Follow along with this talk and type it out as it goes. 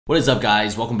What is up,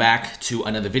 guys? Welcome back to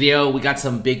another video. We got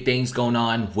some big things going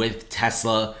on with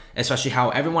Tesla, especially how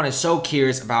everyone is so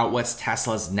curious about what's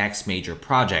Tesla's next major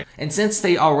project. And since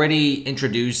they already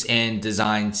introduced and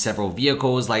designed several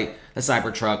vehicles like the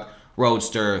Cybertruck,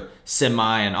 Roadster,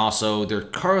 Semi, and also they're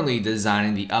currently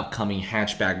designing the upcoming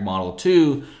hatchback Model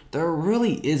 2, there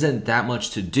really isn't that much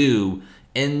to do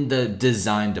in the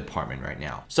design department right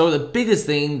now. So the biggest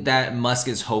thing that Musk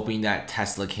is hoping that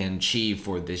Tesla can achieve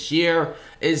for this year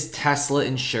is Tesla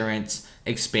insurance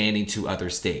expanding to other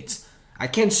states. I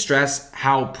can't stress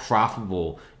how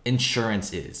profitable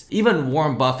insurance is. Even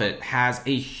Warren Buffett has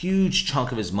a huge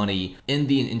chunk of his money in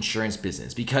the insurance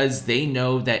business because they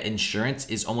know that insurance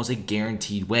is almost a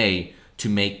guaranteed way to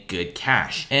make good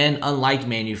cash. And unlike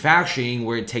manufacturing,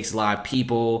 where it takes a lot of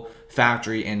people,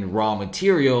 factory, and raw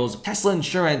materials, Tesla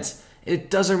insurance, it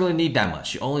doesn't really need that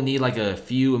much. You only need like a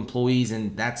few employees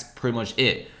and that's pretty much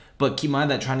it. But keep in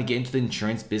mind that trying to get into the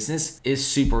insurance business is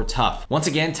super tough. Once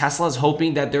again, Tesla is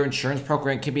hoping that their insurance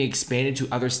program can be expanded to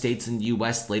other states in the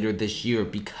US later this year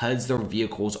because their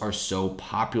vehicles are so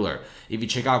popular. If you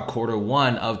check out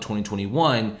Q1 of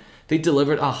 2021, they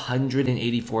delivered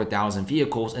 184,000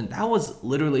 vehicles, and that was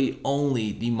literally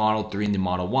only the Model 3 and the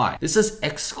Model Y. This is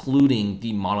excluding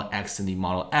the Model X and the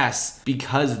Model S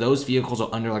because those vehicles are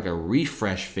under like a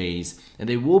refresh phase and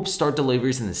they will start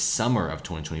deliveries in the summer of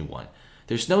 2021.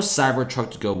 There's no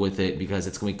Cybertruck to go with it because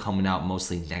it's going to be coming out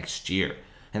mostly next year.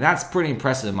 And that's pretty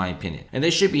impressive in my opinion. And they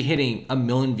should be hitting 1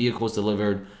 million vehicles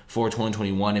delivered for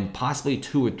 2021 and possibly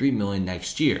 2 or 3 million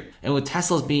next year. And with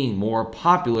Teslas being more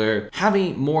popular,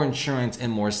 having more insurance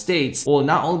in more states will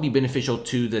not only be beneficial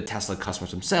to the Tesla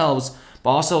customers themselves, but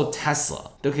also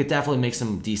Tesla. They could definitely make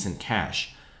some decent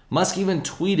cash. Musk even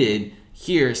tweeted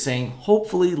here saying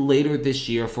hopefully later this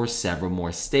year for several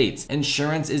more states.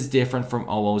 Insurance is different from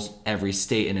almost every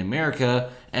state in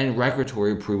America and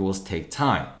regulatory approvals take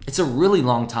time. It's a really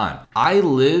long time. I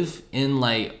live in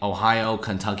like Ohio,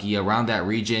 Kentucky, around that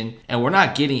region, and we're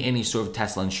not getting any sort of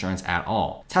Tesla insurance at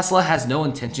all. Tesla has no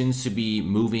intentions to be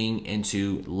moving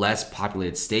into less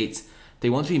populated states. They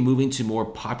want to be moving to more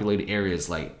populated areas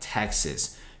like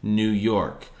Texas, New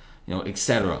York,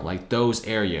 etc., like those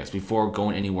areas before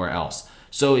going anywhere else.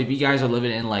 So if you guys are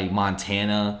living in like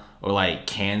Montana or like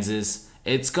Kansas,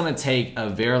 it's gonna take a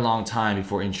very long time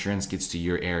before insurance gets to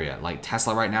your area. Like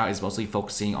Tesla right now is mostly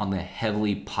focusing on the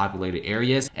heavily populated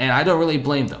areas, and I don't really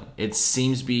blame them. It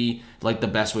seems to be like the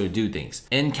best way to do things.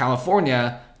 In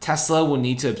California, Tesla will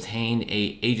need to obtain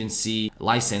a agency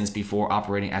license before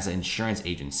operating as an insurance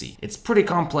agency. It's pretty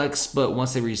complex, but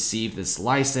once they receive this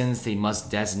license, they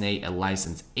must designate a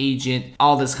licensed agent,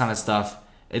 all this kind of stuff.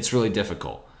 It's really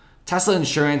difficult. Tesla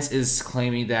Insurance is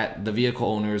claiming that the vehicle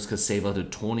owners could save up to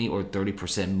 20 or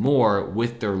 30% more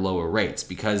with their lower rates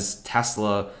because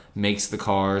Tesla makes the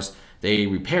cars, they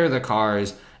repair the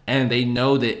cars, and they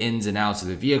know the ins and outs of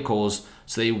the vehicles,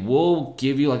 so they will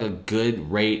give you like a good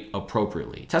rate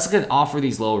appropriately. Tesla can offer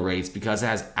these lower rates because it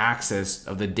has access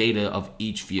of the data of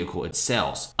each vehicle it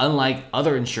sells, unlike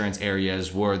other insurance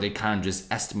areas where they kind of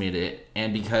just estimate it,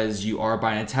 and because you are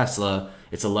buying a Tesla,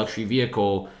 it's a luxury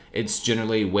vehicle, it's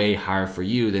generally way higher for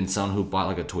you than someone who bought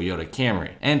like a Toyota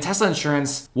Camry. And Tesla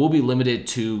insurance will be limited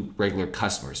to regular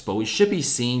customers, but we should be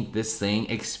seeing this thing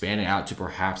expanding out to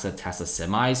perhaps the Tesla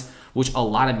semis, which a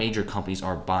lot of major companies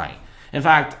are buying. In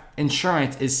fact,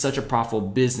 insurance is such a profitable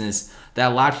business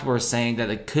that a lot of people are saying that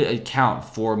it could account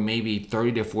for maybe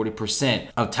 30 to 40%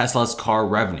 of Tesla's car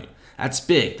revenue. That's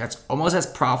big. That's almost as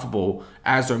profitable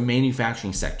as their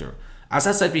manufacturing sector. As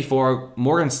I said before,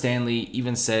 Morgan Stanley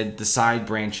even said the side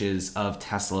branches of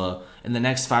Tesla in the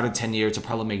next 5 to 10 years will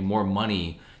probably make more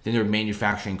money than their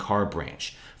manufacturing car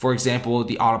branch. For example,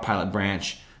 the autopilot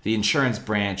branch, the insurance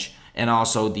branch, and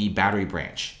also the battery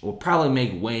branch will probably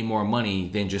make way more money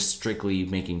than just strictly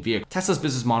making vehicles. Tesla's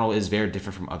business model is very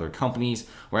different from other companies,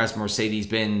 whereas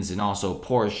Mercedes-Benz and also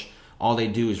Porsche, all they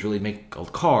do is really make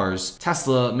cars.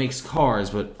 Tesla makes cars,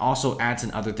 but also adds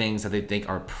in other things that they think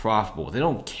are profitable. They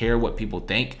don't care what people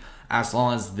think as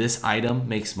long as this item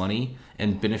makes money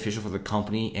and beneficial for the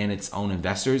company and its own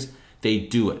investors, they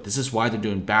do it. This is why they're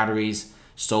doing batteries,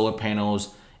 solar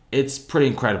panels. It's pretty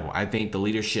incredible. I think the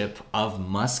leadership of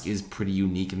Musk is pretty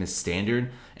unique in this standard.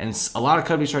 And a lot of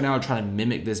companies right now are trying to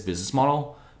mimic this business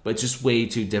model, but it's just way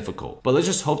too difficult. But let's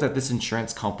just hope that this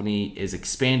insurance company is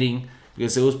expanding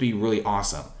because it would be really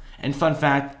awesome. And fun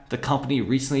fact, the company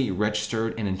recently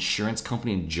registered an insurance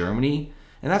company in Germany,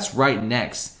 and that's right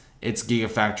next its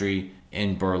Gigafactory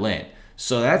in Berlin.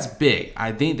 So that's big.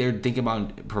 I think they're thinking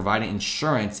about providing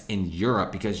insurance in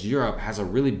Europe because Europe has a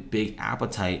really big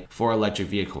appetite for electric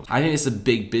vehicles. I think it's a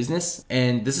big business,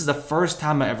 and this is the first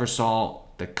time I ever saw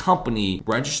the company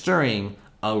registering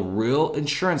a real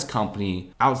insurance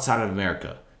company outside of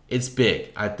America. It's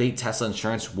big. I think Tesla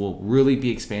Insurance will really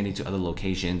be expanding to other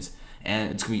locations,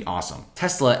 and it's gonna be awesome.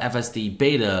 Tesla FSD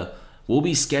beta will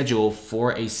be scheduled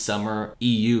for a summer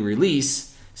EU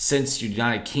release, since the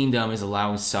United Kingdom is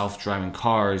allowing self-driving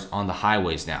cars on the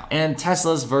highways now. And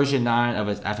Tesla's version 9 of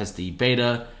its FSD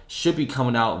beta should be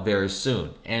coming out very soon.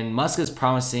 And Musk is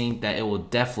promising that it will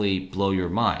definitely blow your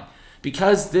mind,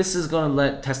 because this is going to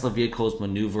let Tesla vehicles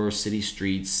maneuver city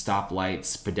streets,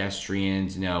 stoplights,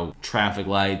 pedestrians, traffic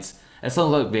lights. It's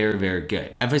going to look very, very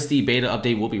good. FSD beta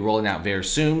update will be rolling out very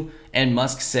soon, and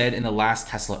Musk said in the last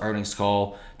Tesla earnings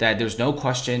call that there's no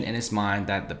question in his mind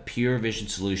that the pure vision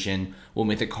solution will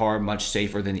make the car much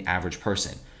safer than the average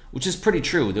person, which is pretty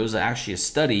true. There was actually a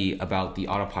study about the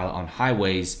autopilot on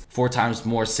highways, 4 times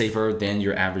more safer than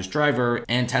your average driver,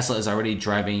 and Tesla is already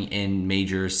driving in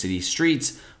major city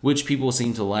streets, which people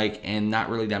seem to like, and not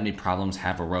really that many problems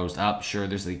have arose up. Sure,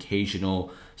 there's the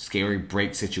occasional scary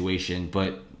brake situation,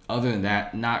 but other than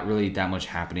that, not really that much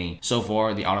happening. So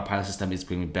far, the autopilot system is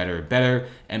becoming better and better,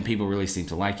 and people really seem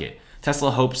to like it.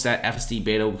 Tesla hopes that FSD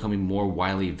beta will become more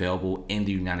widely available in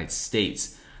the United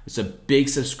States. It's a big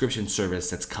subscription service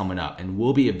that's coming up and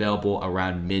will be available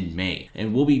around mid-May,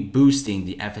 and will be boosting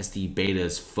the FSD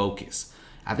beta's focus.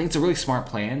 I think it's a really smart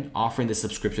plan, offering the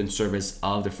subscription service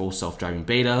of the full self-driving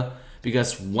beta,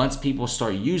 because once people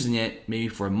start using it, maybe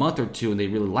for a month or two, and they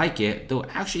really like it, they'll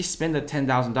actually spend the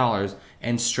 $10,000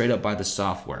 and straight up buy the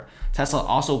software. Tesla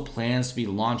also plans to be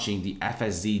launching the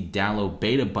FSD download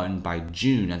beta button by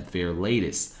June at the very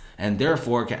latest, and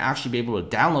therefore can actually be able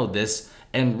to download this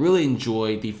and really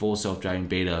enjoy the full self-driving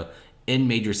beta in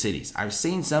major cities. I've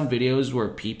seen some videos where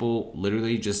people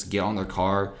literally just get on their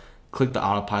car, click the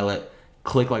autopilot,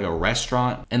 click like a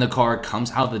restaurant, and the car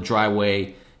comes out the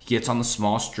driveway, gets on the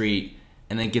small street,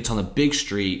 and then gets on the big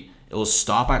street. It will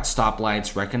stop at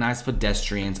stoplights, recognize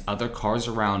pedestrians, other cars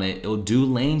around it. It will do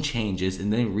lane changes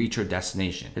and then reach your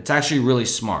destination. It's actually really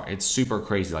smart. It's super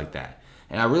crazy like that.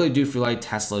 And I really do feel like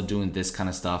Tesla doing this kind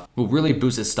of stuff will really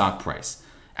boost its stock price.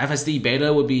 FSD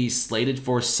beta would be slated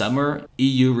for summer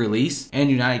EU release, and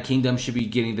United Kingdom should be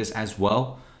getting this as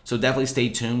well. So definitely stay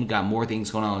tuned. We got more things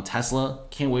going on with Tesla.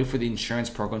 Can't wait for the insurance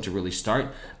program to really start.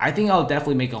 I think I'll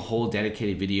definitely make a whole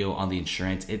dedicated video on the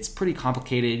insurance. It's pretty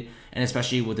complicated, and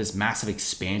especially with this massive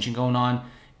expansion going on,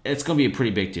 it's going to be a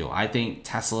pretty big deal. I think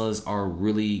Teslas are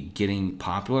really getting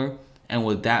popular, and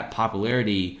with that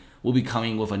popularity, we'll be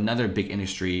coming with another big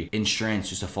industry, insurance,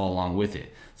 just to follow along with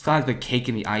it. It's kind of like the cake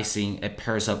and the icing. It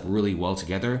pairs up really well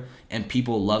together, and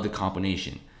people love the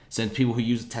combination, since people who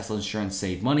use Tesla insurance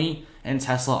save money, and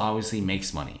Tesla obviously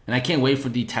makes money. And I can't wait for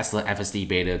the Tesla FSD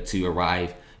beta to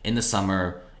arrive in the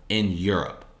summer in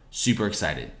Europe. Super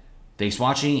excited. Thanks for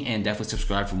watching, and definitely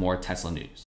subscribe for more Tesla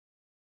news.